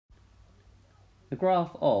The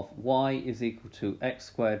graph of y is equal to x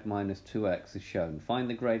squared minus 2x is shown. Find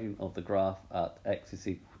the gradient of the graph at x is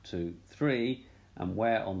equal to 3 and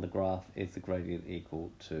where on the graph is the gradient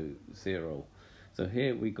equal to 0. So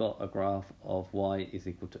here we got a graph of y is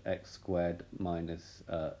equal to x squared minus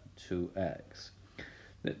 2x.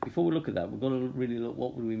 Before we look at that, we've got to really look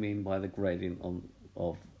what do we mean by the gradient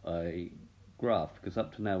of a graph, because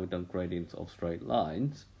up to now we've done gradients of straight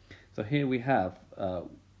lines. So here we have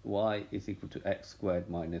y is equal to x squared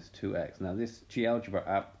minus 2x. Now this GeoGebra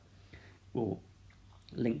app will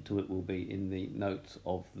link to it will be in the notes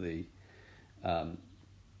of the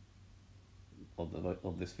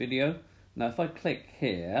of this video. Now if I click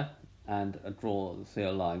here and draw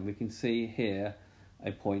a line, we can see here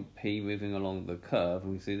a point P moving along the curve,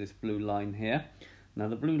 and we see this blue line here. Now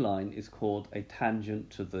the blue line is called a tangent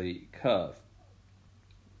to the curve,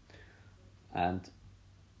 and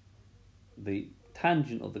the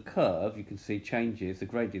tangent of the curve, you can see changes, the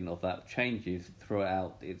gradient of that changes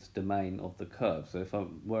throughout its domain of the curve. So if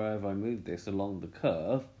wherever I move this along the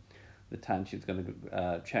curve, the tangent is going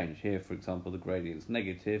to change. Here, for example, the gradient is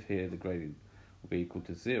negative. Here, the gradient will be equal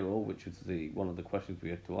to 0, which is one of the questions we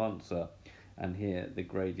have to answer. And here, the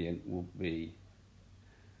gradient will be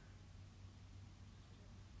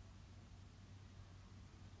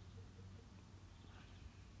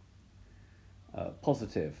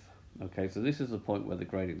positive. Okay, so this is the point where the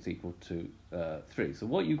gradient is equal to 3. So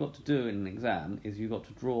what you've got to do in an exam is you've got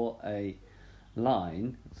to draw a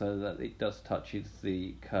line so that it just touches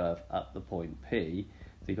the curve at the point P.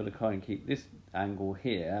 So you've got to try and keep this angle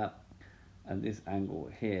here and this angle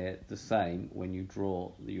here the same when you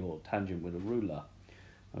draw your tangent with a ruler.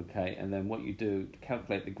 Okay, and then what you do to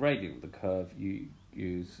calculate the gradient of the curve, you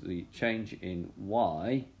use the change in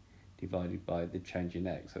y divided by the change in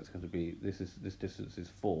x. So it's going to be, this distance is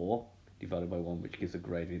 4 divided by 1, which gives a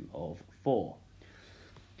gradient of 4.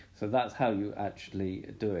 So that's how you actually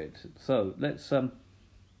do it. So let's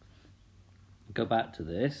go back to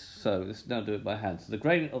this. So let's now do it by hand. So the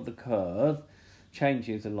gradient of the curve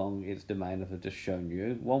changes along its domain, as I've just shown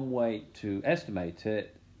you. One way to estimate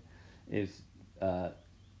it is at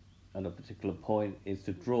a particular point is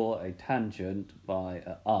to draw a tangent by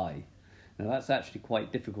I. Now that's actually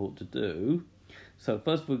quite difficult to do. So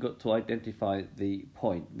first we've got to identify the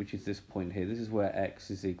point, which is this point here. This is where x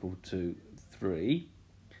is equal to 3.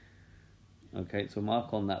 Okay, so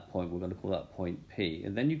mark on that point, we're going to call that point P.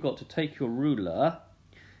 And then you've got to take your ruler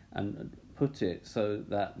and put it so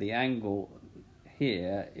that the angle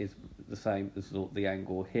here is the same as the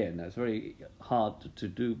angle here. Now it's very hard to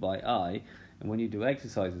do by eye, and when you do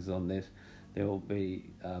exercises on this, there will be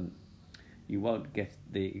you won't get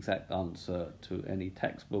the exact answer to any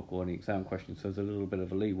textbook or any exam question, so there's a little bit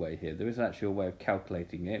of a leeway here. There is actually a way of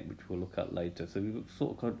calculating it, which we'll look at later. So we're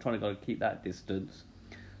sort of trying to keep that distance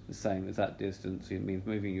the same as that distance. It means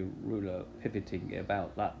moving your ruler, pivoting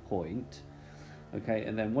about that point. Okay,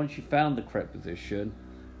 and then once you've found the correct position,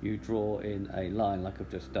 you draw in a line like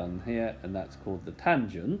I've just done here, and that's called the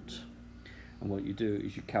tangent. And what you do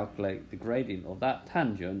is you calculate the gradient of that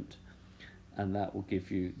tangent, and that will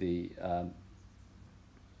give you the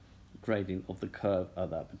gradient of the curve at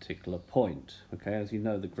that particular point. Okay, as you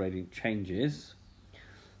know, the gradient changes.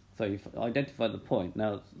 So you've identified the point.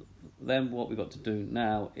 Now, then what we've got to do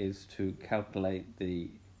now is to calculate the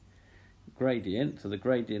gradient. So the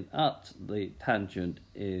gradient at the tangent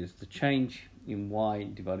is the change in y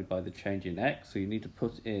divided by the change in x. So you need to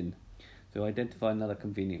put in, to identify another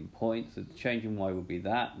convenient point. So the change in y will be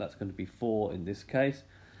that's going to be 4 in this case.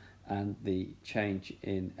 And the change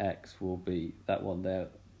in x will be that one there,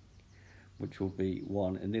 which will be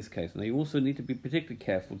 1 in this case. Now you also need to be particularly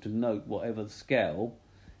careful to note whatever the scale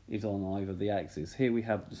is on either the axis. Here we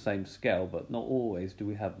have the same scale, but not always do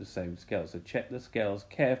we have the same scale. So check the scales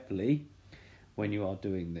carefully when you are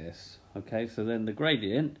doing this. Okay, so then the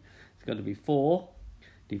gradient is going to be 4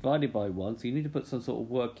 divided by 1. So you need to put some sort of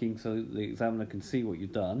working so the examiner can see what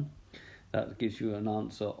you've done. That gives you an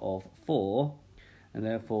answer of 4. And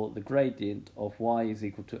therefore the gradient of y is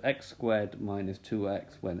equal to x squared minus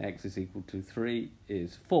 2x when x is equal to 3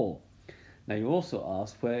 is 4. Now you also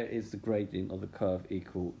asked, where is the gradient of the curve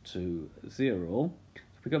equal to 0?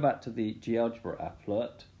 If we go back to the GeoGebra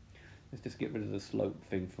applet, let's just get rid of the slope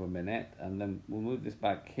thing for a minute, and then we'll move this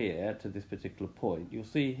back here to this particular point. You'll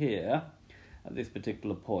see here, at this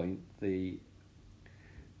particular point,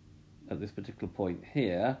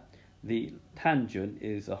 here, the tangent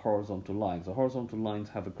is a horizontal line. So horizontal lines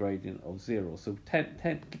have a gradient of 0. So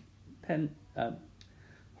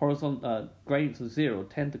gradients of 0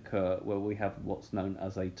 tend to occur where we have what's known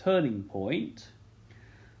as a turning point.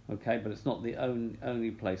 Okay, but it's not the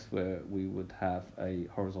only place where we would have a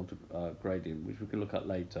horizontal gradient, which we can look at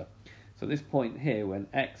later. So this point here, when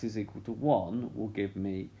x is equal to 1, will give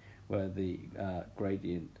me where the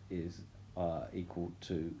gradient is equal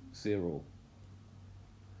to 0.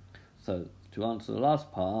 So to answer the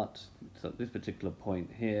last part, so at this particular point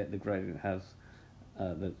here, the gradient has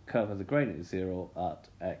the curve has a gradient of 0 at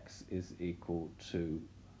x is equal to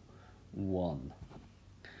 1.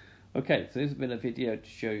 Okay, so this has been a video to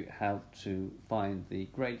show you how to find the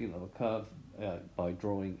gradient of a curve by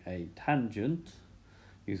drawing a tangent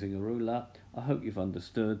using a ruler. I hope you've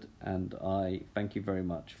understood, and I thank you very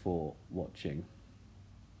much for watching.